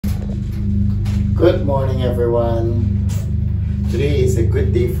Good morning, everyone. Today is a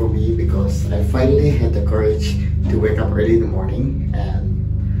good day for me because I finally had the courage to wake up early in the morning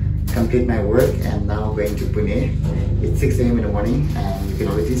and complete my work, and now going to Pune. It's 6 a.m. in the morning and you can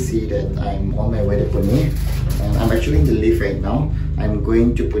already see that I'm on my way to Pune, and I'm actually in the lift right now. I'm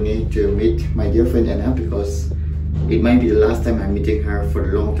going to Pune to meet my dear friend Anna because it might be the last time I'm meeting her for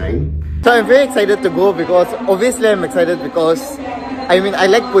a long time. So I'm very excited to go because obviously I'm excited because I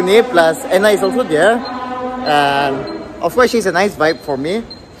like Pune, plus Anna is also there, and of course she's a nice vibe for me.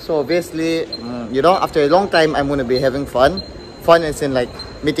 So obviously, after a long time I'm gonna be having fun as in like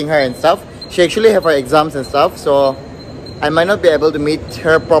meeting her and stuff. She actually have her exams and stuff, so I might not be able to meet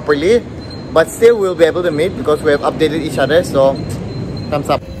her properly, but still we'll be able to meet because we have updated each other. So thumbs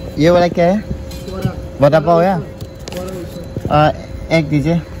up. ये वाला क्या है? वड़ा पाव है? एक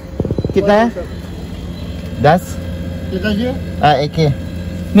दीजिए. कितना है? 10. कितना चाहिए? एक ही.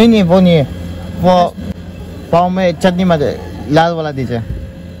 नहीं वो नहीं है. वो पाव में चटनी मत, लाल वाला दीजिए.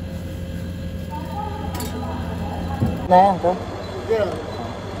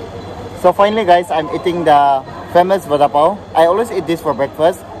 So finally guys, I'm eating the famous vada pav. I always eat this for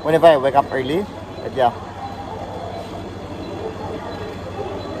breakfast whenever I wake up early. But yeah.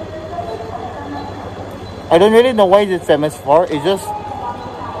 I don't really know why it's famous for. It's just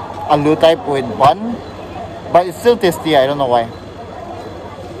aloo type with bun. But it's still tasty. I don't know why.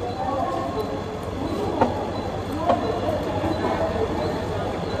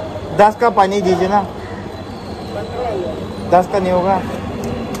 दस का पानी दीजिए ना. 10 का नहीं होगा.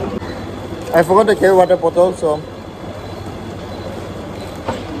 I forgot to carry water bottle, so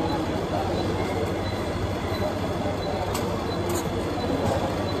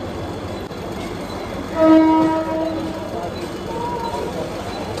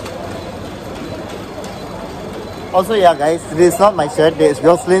also, yeah guys, this is not my shirt, this is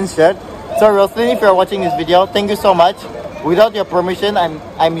Rosalyn's shirt. So Rosalyn, if you're watching this video, thank you so much. Without your permission,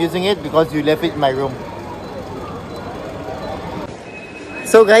 I'm using it because you left it in my room.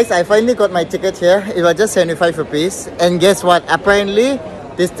 So guys, I finally got my ticket here. It was just 75 rupees. And guess what? Apparently,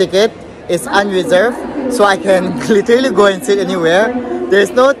 this ticket is unreserved. So I can literally go and sit anywhere. There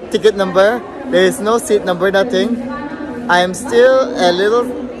is no ticket number. There is no seat number, nothing. I am still a little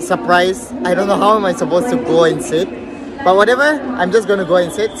surprised. I don't know how am I supposed to go and sit. But whatever, I'm just going to go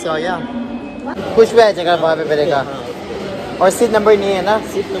and sit. So yeah. Push पे जगह वहाँ पे बैठेगा. और seat number नहीं है ना?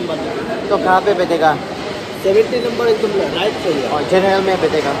 Seat number नहीं. तो कहाँ पे बैठेगा? 70 नंबर एकदम राइट पे है. और जनरल में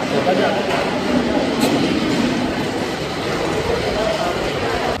बैठेगा.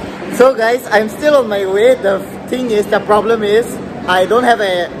 So guys, I'm still on my way. The thing is, the problem is, I don't have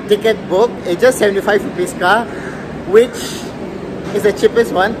a ticket book. It's just 75 rupees ka, which is the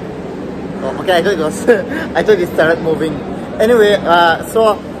cheapest one. Oh, okay, I thought it was. I thought it started moving. Anyway,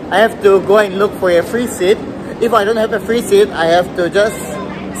 so I have to go and look for a free seat. If I don't have a free seat, I have to just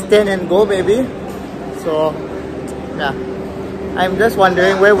stand and go maybe. So yeah, I'm just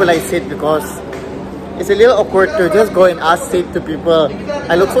wondering where will I sit because it's a little awkward to just go and ask seat to people.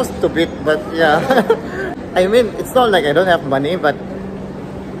 I look so stupid, but yeah. I mean, it's not like I don't have money, but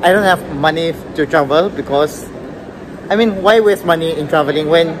I don't have money to travel because why waste money in traveling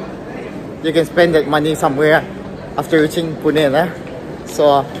when you can spend that money somewhere after reaching Pune, nah?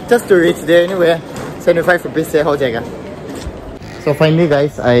 So just to reach there anyway, 75 rupees se ho jayega. So finally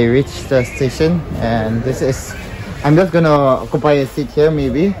guys, I reached the station and this is, I'm just gonna occupy a seat here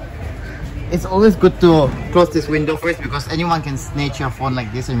maybe. It's always good to close this window first because anyone can snatch your phone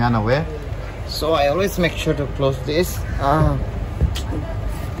like this and run away. So I always make sure to close this. I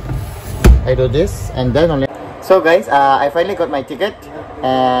do this and then only. So guys, I finally got my ticket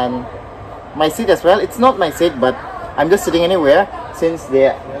and my seat as well. It's not my seat, but I'm just sitting anywhere since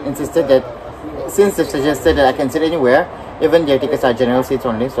they suggested that I can sit anywhere. Even their tickets are general seats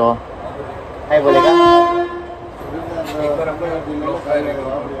only, so hi bolega.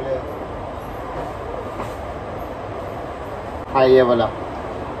 Hi ये वाला.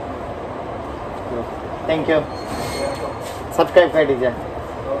 Thank you. Subscribe कर दीजिए.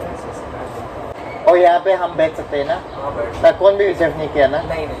 और यहाँ पे हम बैठ सकते हैं ना? पर कौन भी रिजर्व नहीं किया ना?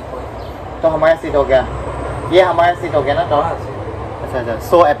 नहीं तो हमारा सीट हो गया. ये हमारा सीट हो गया ना तो? अच्छा.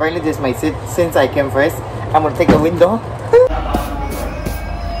 So apparently this is my seat. Since I came first, I'm gonna take the window.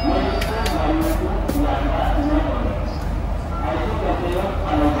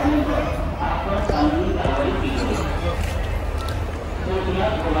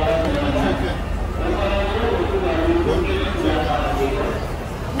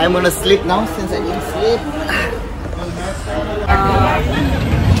 I'm gonna sleep now since I didn't sleep.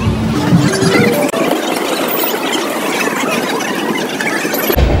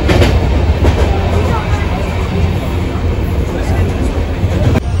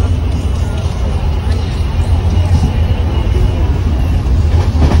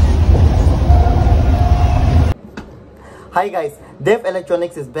 Hi guys, Dev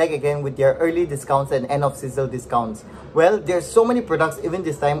Electronics is back again with their early discounts and end of season discounts. Well, there's so many products even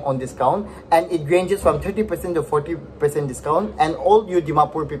this time on discount, and it ranges from 30% to 40% discount. And all you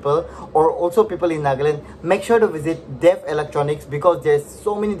Dimapur people or also people in Nagaland, make sure to visit Dev Electronics because there's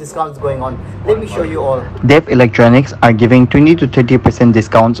so many discounts going on. Let me show you all. Dev Electronics are giving 20 to 30%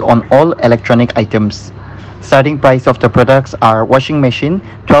 discounts on all electronic items. Starting price of the products are washing machine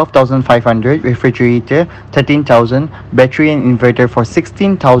 12,500, refrigerator 13,000, battery and inverter for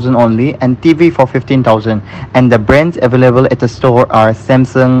 16,000 only, and TV for 15,000. And the brands available at the store are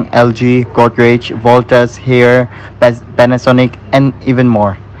Samsung, LG, Godrej, Voltas, Hair, Panasonic, and even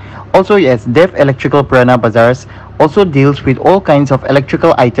more. Also, yes, Dev Electrical Purana Bazaars also deals with all kinds of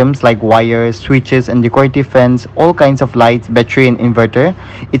electrical items like wires, switches, and decorative fans, all kinds of lights, battery, and inverter.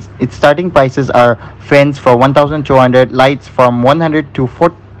 Its starting prices are fans for 1,200, lights from 100 to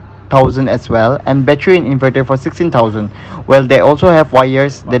 4,000 as well, and battery and inverter for 16,000. Well, they also have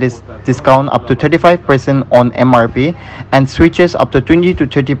wires that is discount up to 35% on MRP, and switches up to 20 to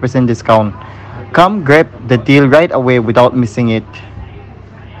 30% discount. Come grab the deal right away without missing it.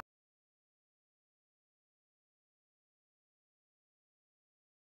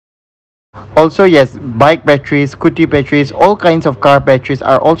 Also, yes, bike batteries, scooty batteries, all kinds of car batteries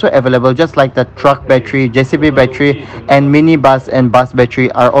are also available, just like the truck battery, JCB battery, and mini bus and bus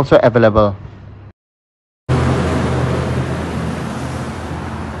battery are also available.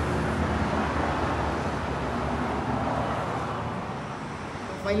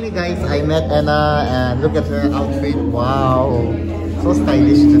 Finally guys, I met Anna and look at her outfit. Wow, so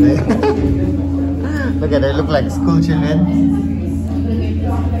stylish today. Look at her, look like school children.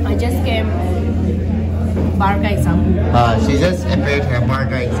 I just came Barca exam. She just appeared her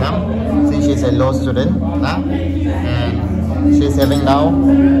Barca exam since she's a law student. And she's having now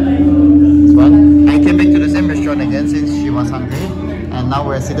this one. I came back to the same restaurant again since she was hungry. And now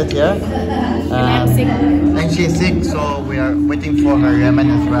we're seated here. And I'm sick. And she's sick, so we are waiting for her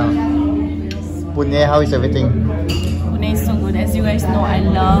ramen as well. Pune, how is everything? Pune is so good. As you guys know, I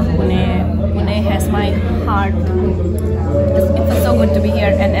love Pune. Pune has my heart. It was so good to be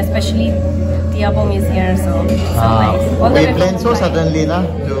here, and especially Tiapong is here, so nice. We planned so suddenly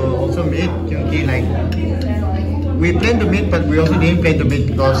to also meet, like we planned to meet, but we also didn't plan to meet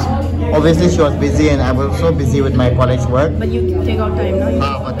because obviously she was busy and I was so busy with my college work. But you take out time,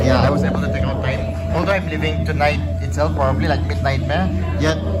 no? But yeah, I was able to take out time. Although I'm leaving tonight itself, probably like midnight,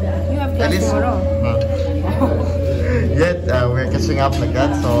 yet you have class tomorrow. Yet we're catching up like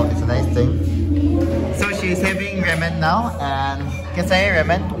that, so it's a nice thing. So she's having ramen now, and can I say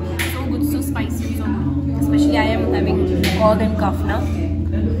ramen? So good, so spicy, so good. Especially I am having cold and cough now.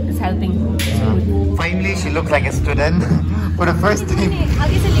 It's helping. Finally, she looks like a student for the first time.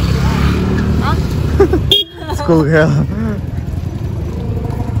 Schoolgirl.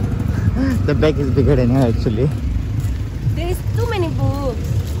 The bag is bigger than her actually. There is too many books.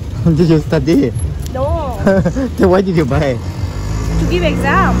 Did you study? No. Then why did you buy? To give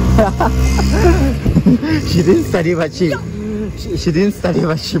exam. She didn't study, but she didn't study,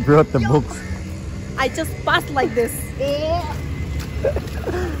 but she brought the books. I just passed like this.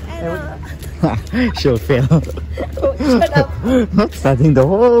 She'll fail. Oh, shut up. Not studying the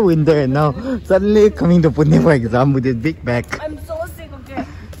whole winter and now suddenly coming to Pune for exam with a big bag. I'm so sick, okay?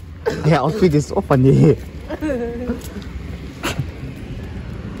 Her outfit is so funny.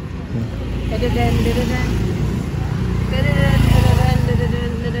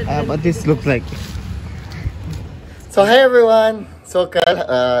 But this looks like. So hi everyone. So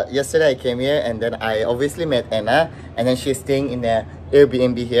yesterday I came here and then I obviously met Anna, and then she's staying in the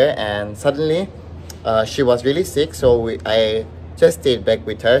Airbnb here, and suddenly she was really sick, so I just stayed back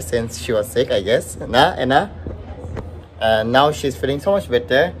with her since she was sick, I guess. Anna? And now she's feeling so much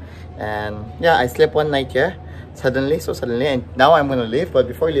better, and yeah, I slept one night here suddenly, and now I'm gonna leave. But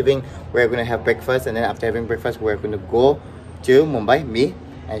before leaving, we're gonna have breakfast, and then after having breakfast we're gonna go to Mumbai, me,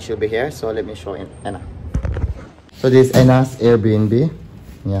 and she'll be here. So let me show Anna. So this is Anna's Airbnb.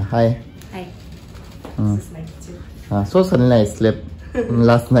 Yeah, hi. Hi. This is my kitchen. So suddenly I slept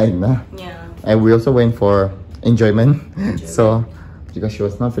last night. Yeah. And we also went for enjoyment. So because she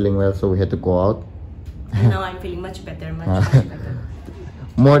was not feeling well, so we had to go out. And now I'm feeling much better, much better.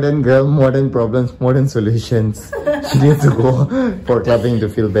 Modern girl, modern problems, modern solutions. She needs to go for clubbing to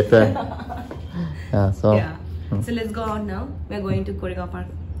feel better. Yeah, so. Yeah. So let's go out now. We're going to Koregaon Park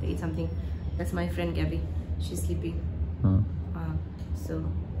to eat something. That's my friend Gabby. She's sleeping. So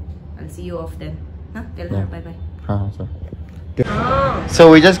I'll see you off then. Tell her bye bye.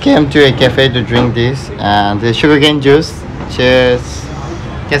 So we just came to a cafe to drink this and the sugarcane juice. Cheers.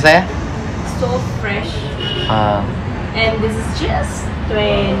 Kaisa hai? So fresh. And this is just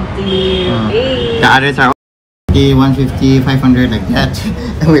 28. The others are 150, 500 like that.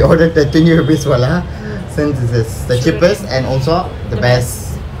 And we ordered the 20 rupees wala, since this is the cheapest and also the best.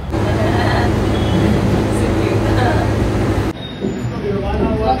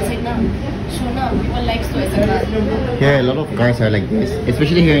 Here a lot of cars are like this,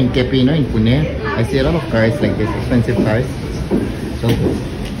 especially here in Kepi, in Pune. I see a lot of cars like this, expensive cars. So good.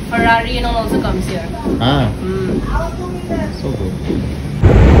 Ferrari and all also comes here. Ah, so good.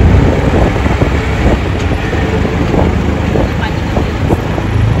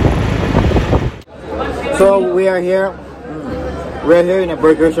 So we are here. We're here in a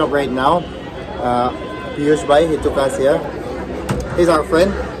burger shop right now. Piyush Bhai, he took us here. He's our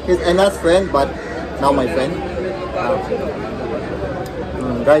friend. He's Anna's friend, but now my friend.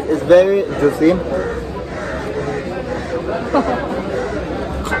 Guys, it's very juicy.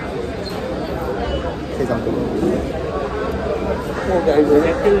 Say something. Oh, guys,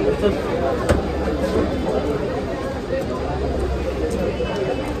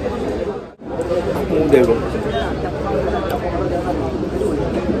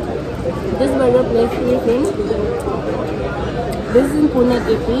 This burger place is this is in Pune,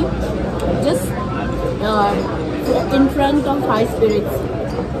 KP, just in front of High Spirits,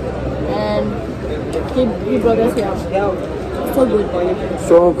 and he brought us here. So good.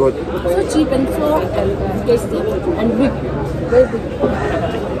 So good. So cheap and so tasty and big, very big.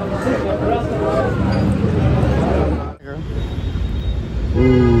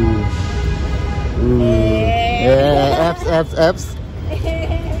 Yeah, apps.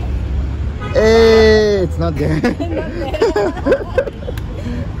 Hey, it's not there.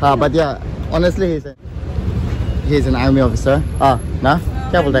 But yeah, honestly, he's an army officer. Nah?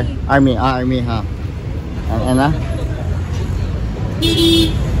 Kya bolte hai? Army, And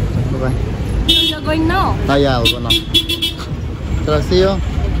bye-bye. You're going now? Yeah, I'll go now. So, see you.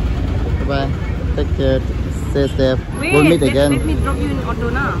 Bye-bye. Take care. Stay safe. We'll meet again. Let me drop you in auto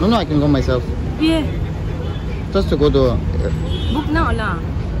na. No, I can go myself. Yeah. Just to go to... Book now lah.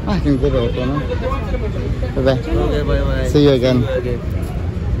 I can go to auto now. Bye-bye. Okay, bye-bye. See you again. Okay.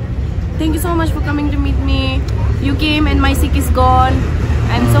 Thank you so much for coming to meet me. You came and my sick is gone.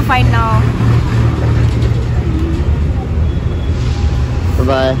 I'm so fine now.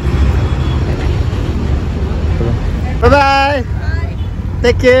 Bye-bye. Bye-bye.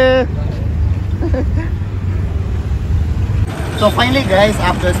 Take care. So finally guys,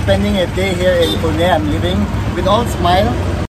 after spending a day here in Pune, I'm leaving with all smile.